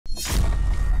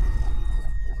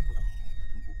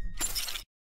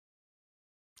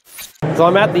So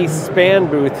I'm at the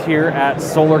SPAN booth here at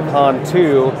SolarCon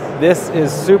 2. This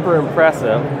is super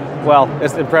impressive. Well,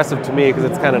 it's impressive to me because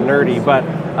it's kind of nerdy, but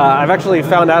I've actually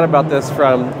found out about this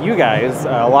from you guys.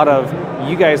 A lot of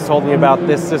you guys told me about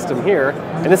this system here,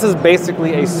 and this is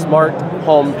basically a smart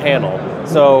home panel.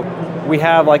 So we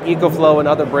have like EcoFlow and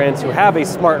other brands who have a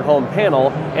smart home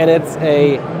panel, and it's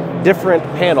a different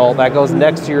panel that goes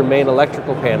next to your main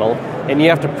electrical panel, and you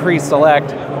have to pre-select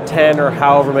 10 or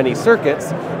however many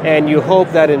circuits, and you hope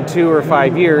that in 2 or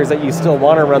 5 years that you still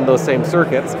want to run those same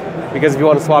circuits, because if you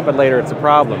want to swap it later, it's a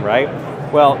problem, right?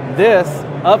 Well, this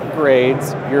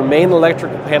upgrades your main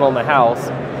electrical panel in the house,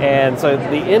 and so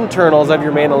the internals of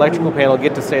your main electrical panel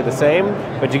get to stay the same,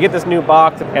 but you get this new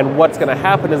box, and what's going to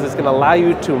happen is it's going to allow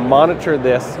you to monitor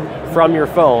this from your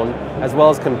phone, as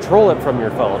well as control it from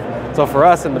your phone. So for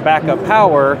us in the backup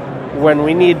power, when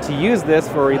we need to use this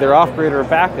for either off-grid or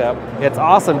backup, it's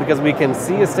awesome because we can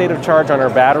see a state of charge on our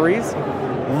batteries,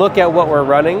 look at what we're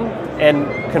running, and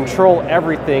control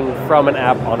everything from an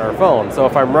app on our phone. So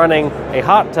if I'm running a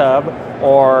hot tub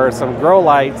or some grow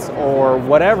lights or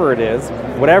whatever it is,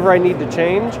 whatever I need to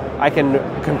change, I can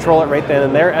control it right then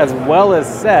and there, as well as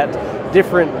set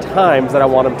different times that I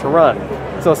want them to run.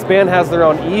 So SPAN has their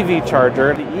own EV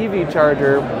charger. The EV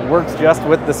charger works just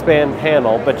with the SPAN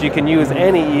panel, but you can use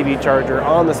any EV charger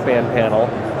on the SPAN panel.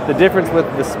 The difference with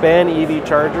the SPAN EV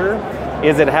charger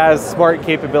is it has smart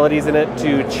capabilities in it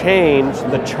to change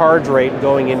the charge rate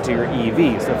going into your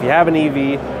EV. So if you have an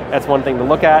EV, that's one thing to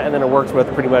look at, and then it works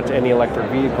with pretty much any electric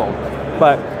vehicle.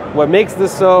 But what makes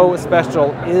this so special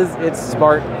is its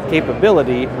smart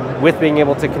capability with being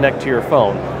able to connect to your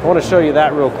phone. I want to show you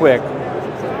that real quick.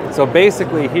 So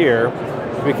basically here,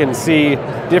 we can see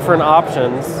different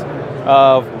options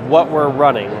of what we're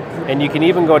running. And you can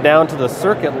even go down to the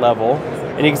circuit level,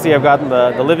 and you can see I've got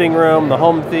the living room, the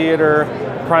home theater,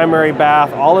 primary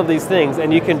bath, all of these things,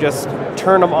 and you can just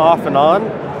turn them off and on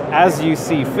as you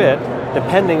see fit,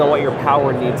 depending on what your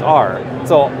power needs are.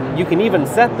 So you can even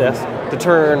set this to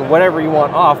turn whatever you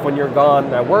want off when you're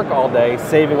gone at work all day,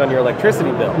 saving on your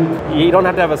electricity bill. You don't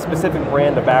have to have a specific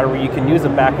brand of battery. You can use a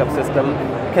backup system,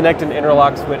 connect an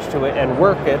interlock switch to it, and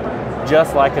work it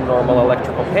just like a normal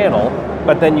electrical panel,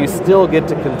 but then you still get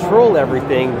to control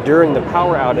everything during the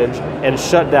power outage and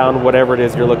shut down whatever it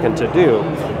is you're looking to do.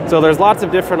 So there's lots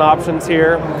of different options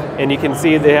here, and you can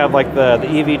see they have like the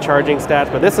EV charging stats,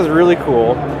 but this is really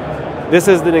cool. This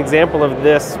is an example of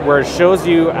this where it shows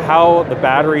you how the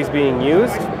battery is being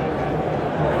used.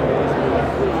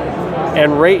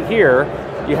 And right here,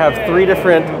 you have 3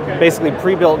 different basically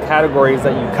pre-built categories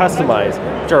that you customize,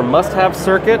 which are must-have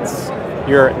circuits,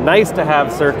 your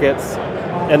nice-to-have circuits,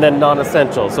 and then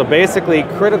non-essential. So basically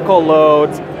critical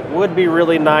loads would be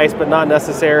really nice but not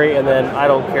necessary, and then I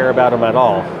don't care about them at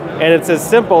all. And it's as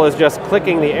simple as just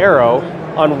clicking the arrow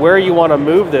on where you want to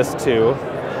move this to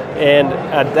and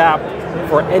adapt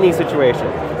for any situation.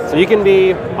 So you can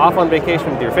be off on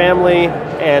vacation with your family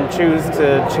and choose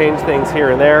to change things here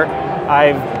and there.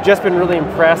 I've just been really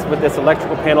impressed with this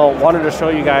electrical panel. Wanted to show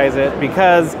you guys it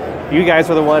because you guys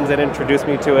are the ones that introduced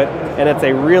me to it, and it's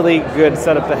a really good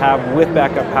setup to have with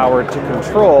backup power to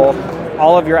control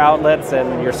all of your outlets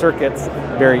and your circuits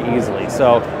very easily.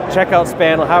 So check out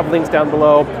SPAN. I'll have links down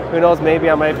below. Who knows, maybe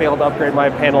I might be able to upgrade my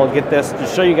panel and get this to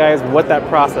show you guys what that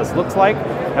process looks like,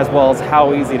 as well as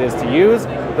how easy it is to use.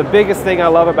 The biggest thing I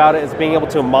love about it is being able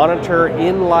to monitor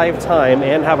in live time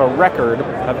and have a record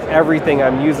of everything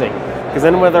I'm using. Because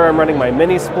then whether I'm running my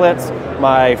mini splits,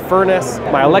 my furnace,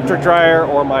 my electric dryer,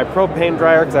 or my propane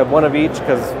dryer, because I have one of each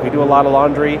because we do a lot of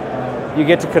laundry, you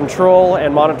get to control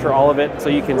and monitor all of it so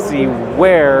you can see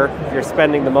where you're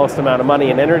spending the most amount of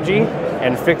money and energy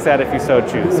and fix that if you so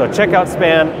choose. So check out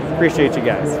SPAN. Appreciate you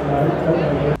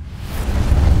guys.